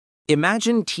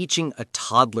Imagine teaching a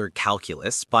toddler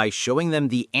calculus by showing them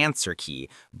the answer key,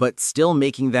 but still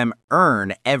making them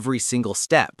earn every single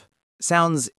step.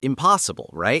 Sounds impossible,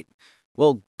 right?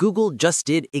 Well, Google just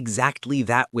did exactly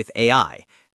that with AI.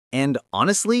 And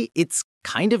honestly, it's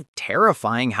kind of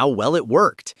terrifying how well it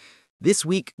worked. This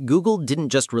week, Google didn't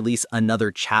just release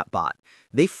another chatbot.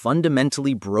 They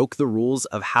fundamentally broke the rules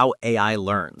of how AI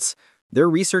learns. Their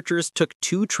researchers took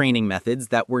two training methods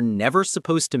that were never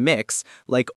supposed to mix,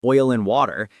 like oil and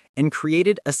water, and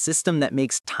created a system that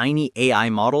makes tiny AI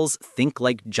models think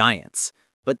like giants.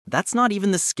 But that's not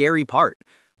even the scary part.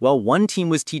 While one team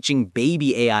was teaching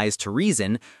baby AIs to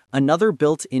reason, another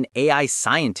built an AI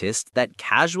scientist that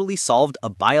casually solved a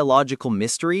biological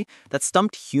mystery that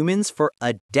stumped humans for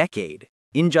a decade,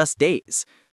 in just days.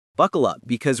 Buckle up,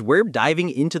 because we're diving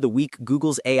into the week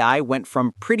Google's AI went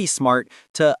from pretty smart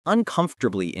to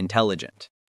uncomfortably intelligent.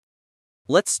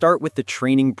 Let's start with the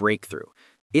training breakthrough.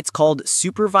 It's called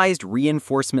Supervised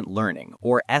Reinforcement Learning,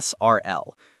 or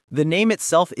SRL. The name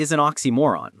itself is an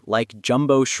oxymoron, like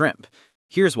jumbo shrimp.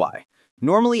 Here's why.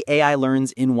 Normally, AI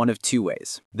learns in one of two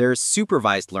ways. There's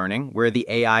supervised learning, where the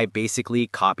AI basically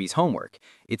copies homework.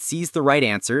 It sees the right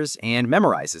answers and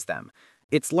memorizes them.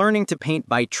 It's learning to paint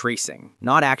by tracing,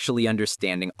 not actually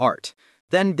understanding art.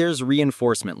 Then there's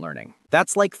reinforcement learning.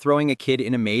 That's like throwing a kid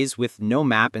in a maze with no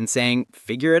map and saying,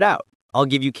 "Figure it out. I'll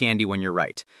give you candy when you're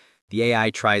right." The AI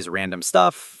tries random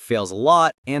stuff, fails a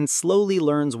lot, and slowly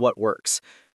learns what works.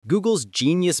 Google's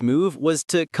genius move was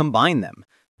to combine them.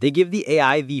 They give the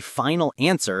AI the final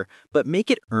answer, but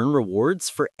make it earn rewards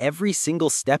for every single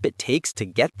step it takes to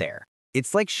get there.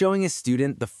 It's like showing a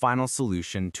student the final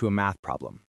solution to a math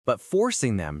problem, but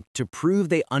forcing them to prove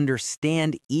they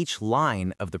understand each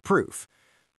line of the proof.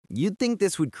 You'd think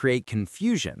this would create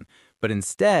confusion, but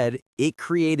instead, it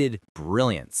created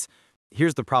brilliance.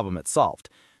 Here's the problem it solved.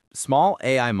 Small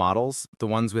AI models, the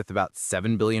ones with about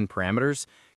 7 billion parameters,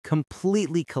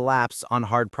 completely collapse on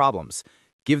hard problems.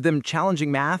 Give them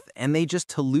challenging math, and they just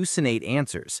hallucinate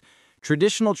answers.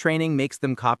 Traditional training makes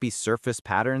them copy surface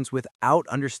patterns without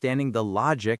understanding the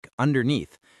logic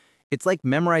underneath. It's like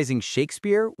memorizing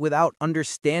Shakespeare without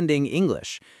understanding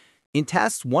English. In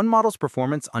tests, one model's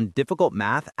performance on difficult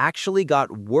math actually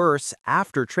got worse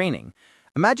after training.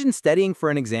 Imagine studying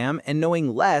for an exam and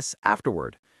knowing less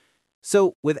afterward.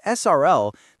 So with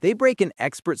SRL, they break an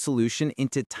expert solution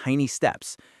into tiny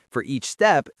steps. For each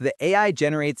step, the AI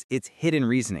generates its hidden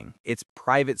reasoning, its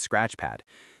private scratchpad.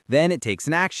 Then it takes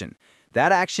an action.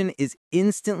 That action is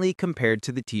instantly compared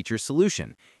to the teacher's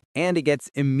solution, and it gets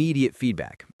immediate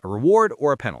feedback, a reward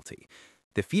or a penalty.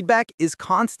 The feedback is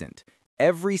constant.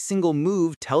 Every single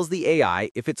move tells the AI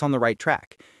if it's on the right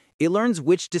track. It learns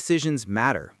which decisions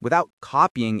matter without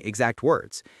copying exact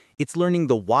words. It's learning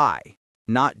the why,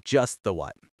 not just the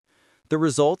what. The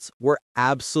results were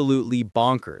absolutely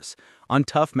bonkers. On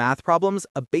tough math problems,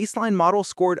 a baseline model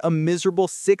scored a miserable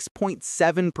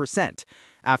 6.7%.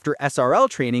 After SRL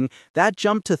training, that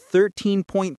jumped to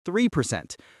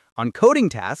 13.3%. On coding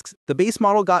tasks, the base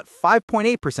model got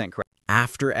 5.8% correct.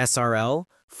 After SRL,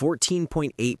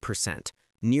 14.8%,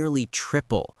 nearly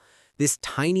triple. This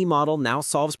tiny model now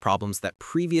solves problems that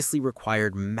previously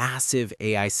required massive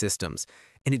AI systems,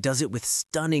 and it does it with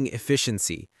stunning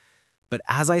efficiency. But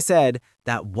as I said,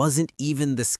 that wasn't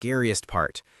even the scariest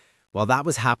part. While that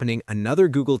was happening, another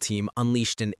Google team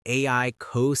unleashed an AI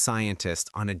co-scientist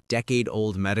on a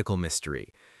decade-old medical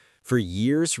mystery. For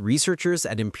years, researchers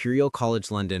at Imperial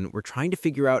College London were trying to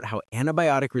figure out how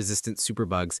antibiotic-resistant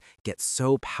superbugs get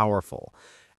so powerful.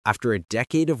 After a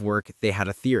decade of work, they had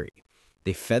a theory.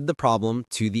 They fed the problem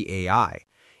to the AI.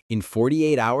 In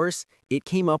 48 hours, it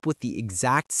came up with the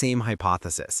exact same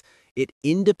hypothesis. It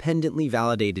independently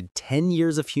validated 10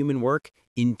 years of human work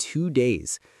in 2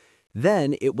 days.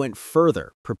 Then it went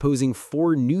further, proposing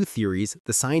 4 new theories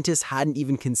the scientists hadn't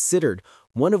even considered,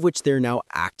 one of which they're now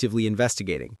actively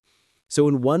investigating. So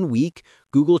in 1 week,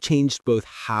 Google changed both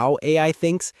how AI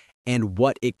thinks and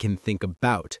what it can think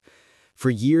about. For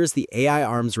years, the AI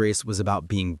arms race was about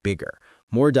being bigger.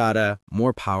 More data,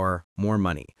 more power, more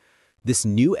money. This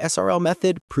new SRL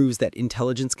method proves that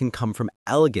intelligence can come from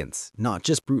elegance, not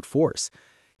just brute force.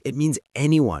 It means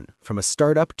anyone, from a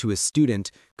startup to a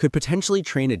student, could potentially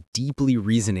train a deeply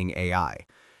reasoning AI.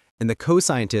 And the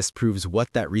co-scientist proves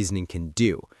what that reasoning can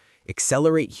do: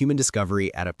 accelerate human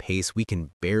discovery at a pace we can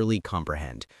barely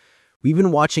comprehend. We've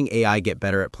been watching AI get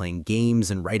better at playing games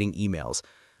and writing emails,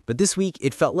 but this week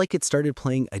it felt like it started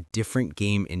playing a different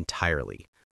game entirely.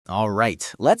 All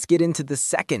right, let's get into the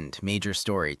second major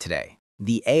story today,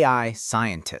 the AI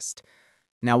scientist.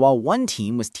 Now, while one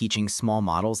team was teaching small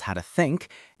models how to think,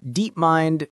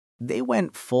 DeepMind they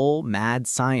went full mad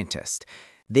scientist.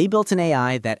 They built an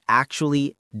AI that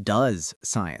actually does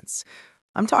science.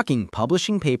 I'm talking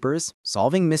publishing papers,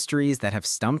 solving mysteries that have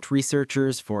stumped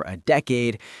researchers for a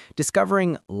decade,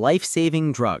 discovering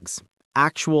life-saving drugs,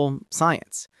 actual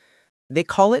science. They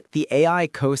call it the AI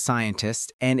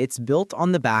co-scientist, and it's built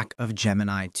on the back of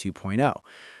Gemini 2.0.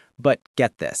 But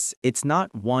get this, it's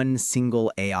not one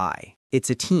single AI. It's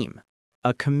a team,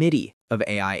 a committee of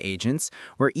AI agents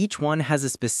where each one has a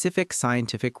specific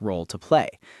scientific role to play.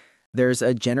 There's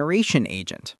a generation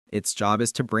agent. Its job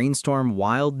is to brainstorm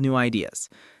wild new ideas.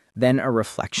 Then a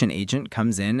reflection agent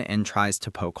comes in and tries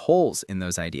to poke holes in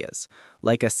those ideas,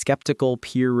 like a skeptical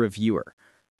peer reviewer.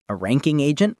 A ranking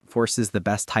agent forces the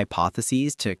best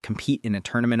hypotheses to compete in a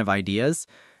tournament of ideas.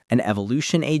 An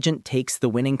evolution agent takes the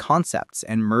winning concepts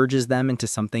and merges them into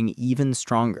something even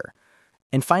stronger.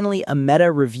 And finally, a meta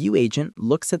review agent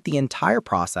looks at the entire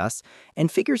process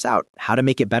and figures out how to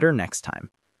make it better next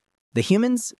time. The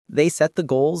humans, they set the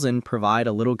goals and provide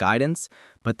a little guidance,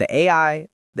 but the AI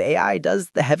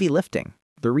does the heavy lifting,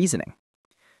 the reasoning.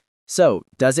 So,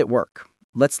 does it work?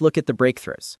 Let's look at the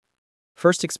breakthroughs.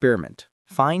 First experiment,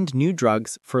 find new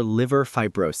drugs for liver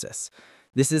fibrosis.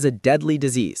 This is a deadly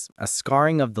disease, a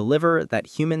scarring of the liver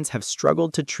that humans have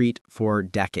struggled to treat for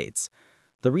decades.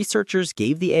 The researchers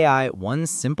gave the AI one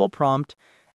simple prompt,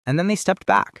 and then they stepped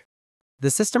back. The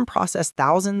system processed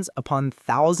thousands upon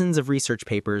thousands of research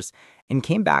papers and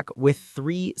came back with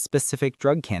 3 specific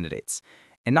drug candidates.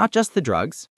 And not just the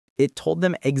drugs, it told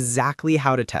them exactly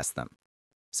how to test them.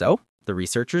 So, the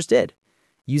researchers did,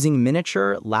 using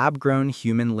miniature lab-grown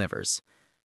human livers.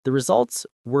 The results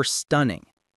were stunning.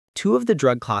 2 of the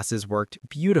drug classes worked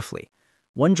beautifully.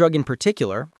 One drug in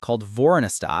particular, called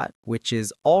vorinostat, which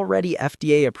is already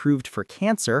FDA approved for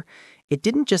cancer, it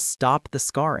didn't just stop the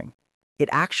scarring. It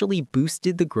actually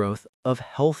boosted the growth of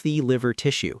healthy liver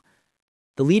tissue.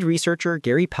 The lead researcher,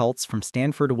 Gary Peltz from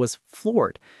Stanford, was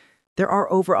floored. There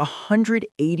are over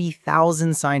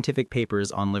 180,000 scientific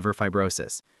papers on liver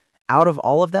fibrosis. Out of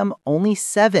all of them, only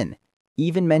 7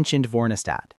 even mentioned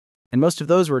vorinostat, and most of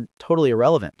those were totally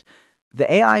irrelevant. The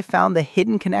AI found the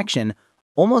hidden connection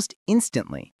almost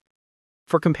instantly.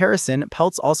 For comparison,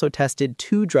 Peltz also tested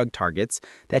 2 drug targets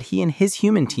that he and his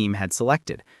human team had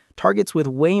selected, targets with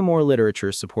way more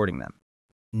literature supporting them.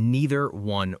 Neither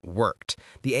one worked.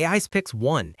 The AI's picks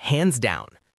won, hands down.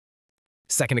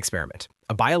 Second experiment,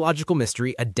 a biological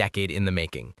mystery a decade in the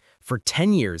making. For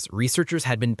 10 years, researchers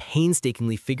had been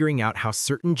painstakingly figuring out how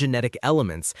certain genetic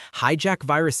elements hijack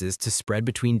viruses to spread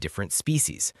between different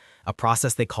species, a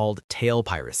process they called tail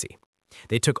piracy.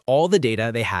 They took all the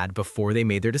data they had before they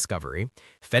made their discovery,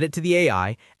 fed it to the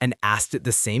AI, and asked it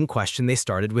the same question they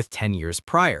started with 10 years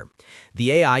prior.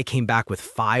 The AI came back with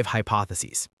 5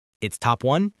 hypotheses. Its top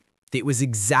one? It was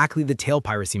exactly the tail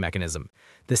piracy mechanism,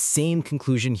 the same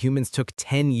conclusion humans took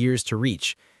 10 years to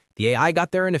reach. The AI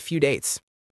got there in a few days.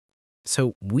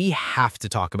 So we have to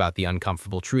talk about the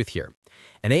uncomfortable truth here.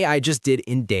 An AI just did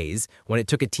in days when it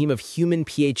took a team of human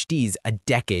PhDs a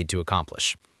decade to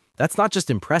accomplish. That's not just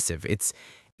impressive, it's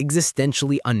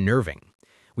existentially unnerving.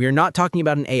 We are not talking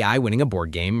about an AI winning a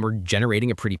board game or generating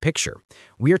a pretty picture.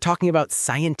 We are talking about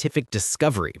scientific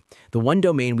discovery, the one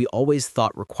domain we always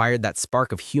thought required that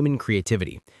spark of human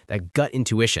creativity, that gut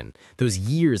intuition, those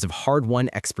years of hard-won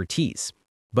expertise.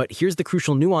 But here's the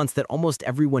crucial nuance that almost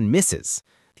everyone misses.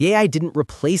 The AI didn't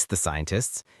replace the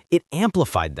scientists, it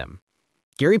amplified them.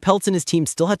 Gary Peltz and his team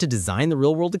still had to design the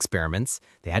real-world experiments,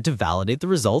 they had to validate the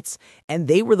results, and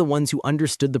they were the ones who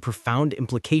understood the profound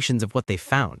implications of what they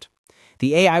found.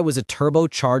 The AI was a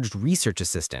turbocharged research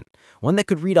assistant, one that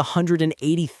could read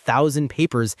 180,000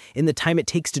 papers in the time it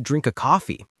takes to drink a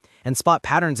coffee, and spot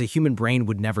patterns a human brain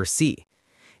would never see.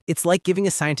 It's like giving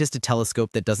a scientist a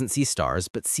telescope that doesn't see stars,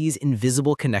 but sees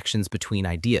invisible connections between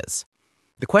ideas.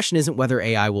 The question isn't whether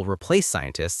AI will replace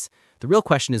scientists. The real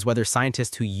question is whether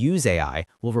scientists who use AI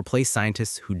will replace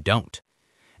scientists who don't.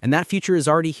 And that future is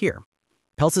already here.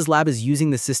 Peltz's lab is using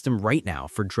the system right now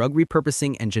for drug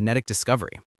repurposing and genetic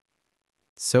discovery.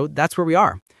 So that's where we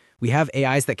are. We have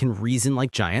AIs that can reason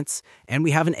like giants, and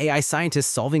we have an AI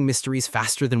scientist solving mysteries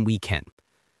faster than we can.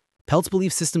 Peltz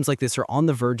believes systems like this are on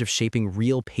the verge of shaping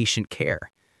real patient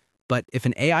care. But if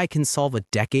an AI can solve a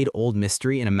decade-old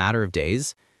mystery in a matter of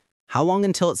days, how long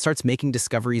until it starts making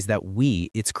discoveries that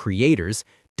we, its creators,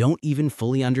 don't even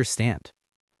fully understand?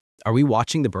 Are we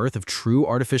watching the birth of true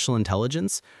artificial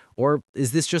intelligence? Or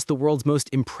is this just the world's most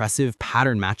impressive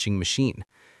pattern-matching machine?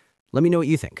 Let me know what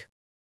you think.